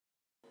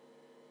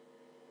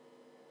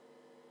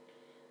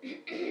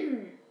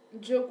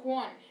Joke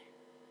 1.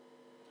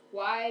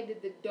 Why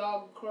did the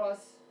dog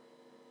cross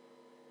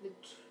the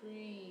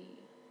tree?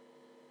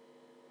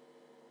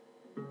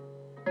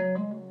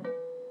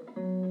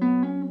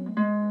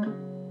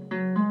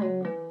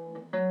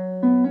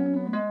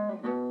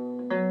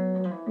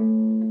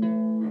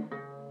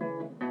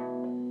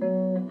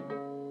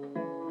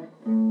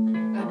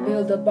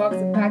 Build a box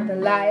and pack the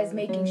lies,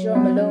 making sure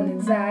I'm alone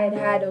inside.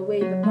 Hide away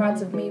the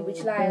parts of me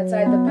which lie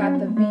outside the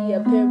path of me. A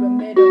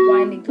pyramid, a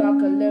winding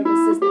clock, a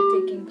lyricist, a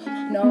ticking,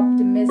 an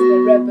optimist,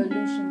 a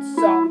revolution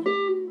song.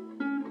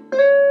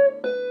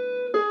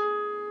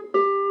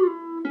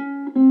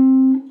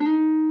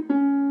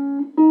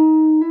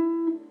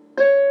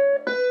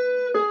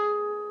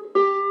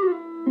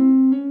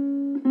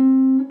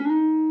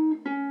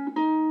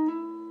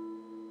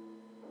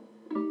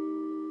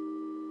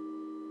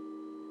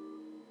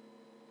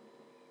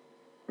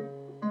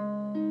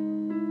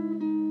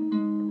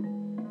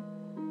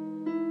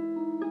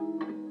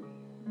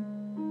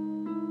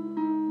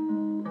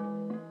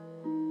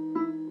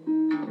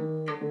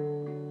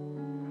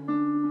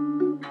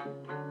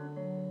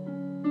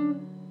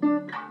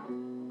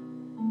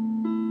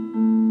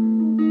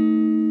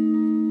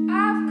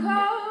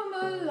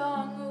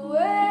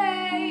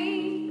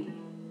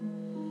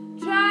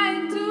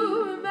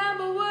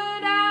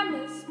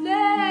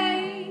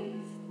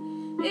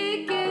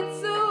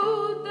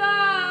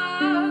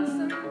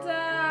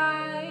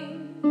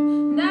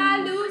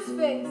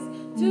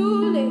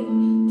 Too late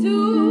to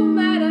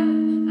matter.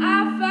 I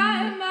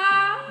find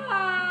my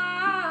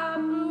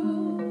heart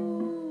bruised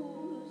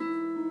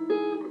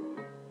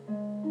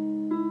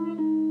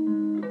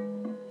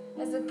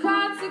as a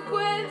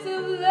consequence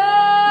of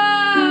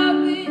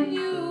loving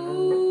you.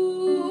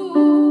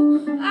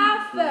 I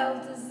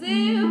felt as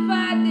if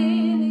I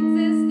didn't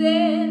exist,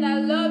 and I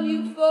love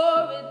you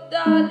for it,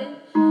 darling.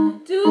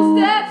 2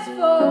 steps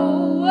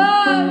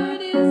forward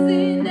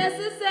isn't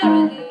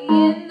necessarily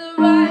in the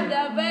right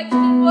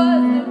direction.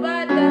 Was the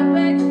right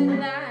direction?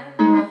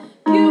 I'm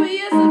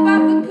curious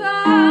about the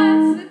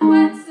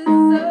consequences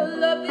of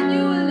loving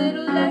you a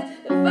little less.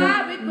 If I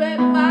regret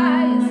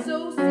my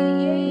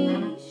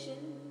association.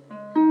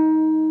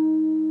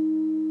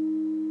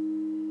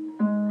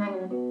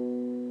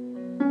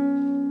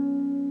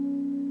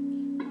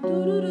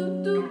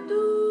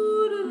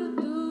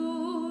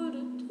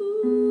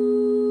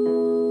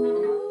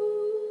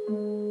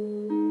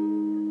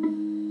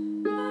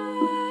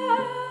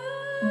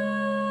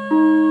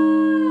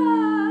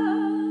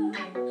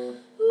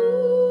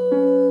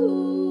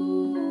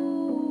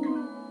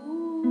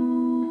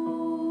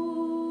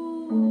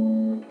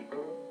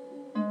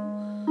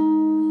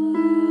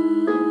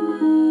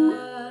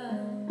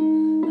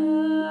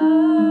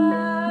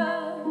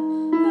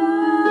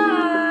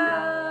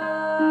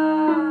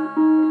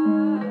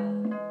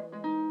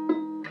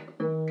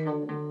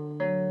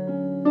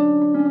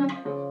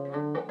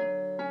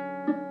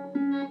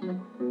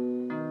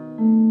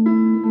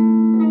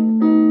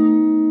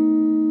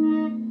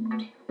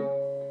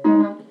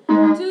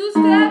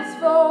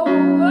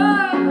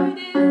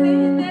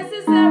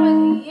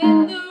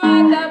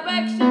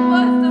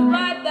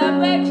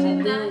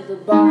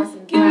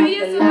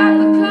 Curious about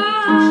the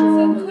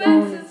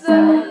consequences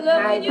of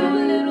loving you a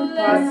little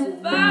less.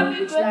 If I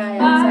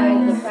regret my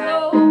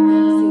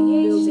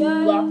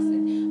association. Blocks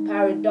and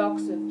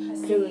paradox of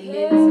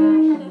pyramids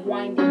and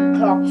winding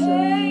clocks of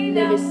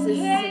lyricists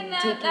and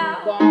taking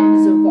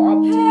bombs of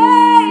optimists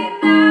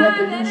and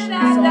revolution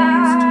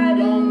songs too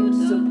long to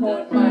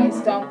support my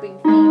stomping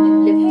feet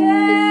and lifting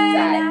fists.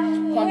 I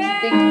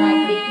contradict my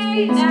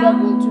day-to-day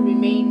struggle to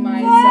remain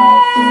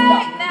myself,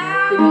 stuck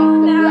beneath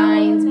the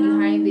blinds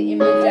behind the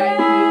image I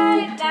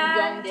created, too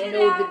young to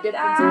know the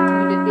difference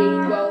between a day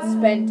well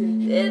spent and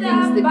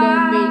things that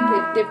don't make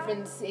a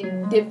difference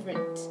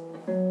indifferent.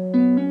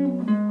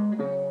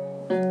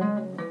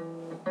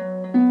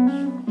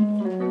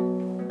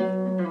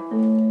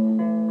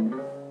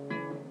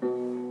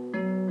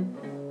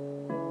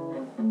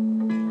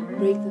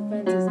 Break the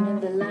fences,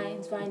 mend the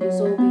lines, find your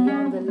soul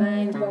beyond the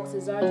lines.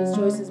 Boxes are just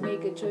choices,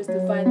 make a choice to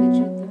find the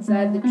truth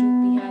inside the truth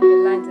behind the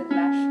lines and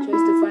lie.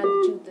 Choice to find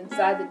the truth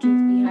inside the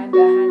truth behind the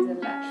hands and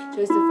lie.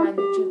 Choice to find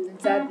the truth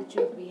inside the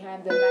truth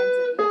behind the lines.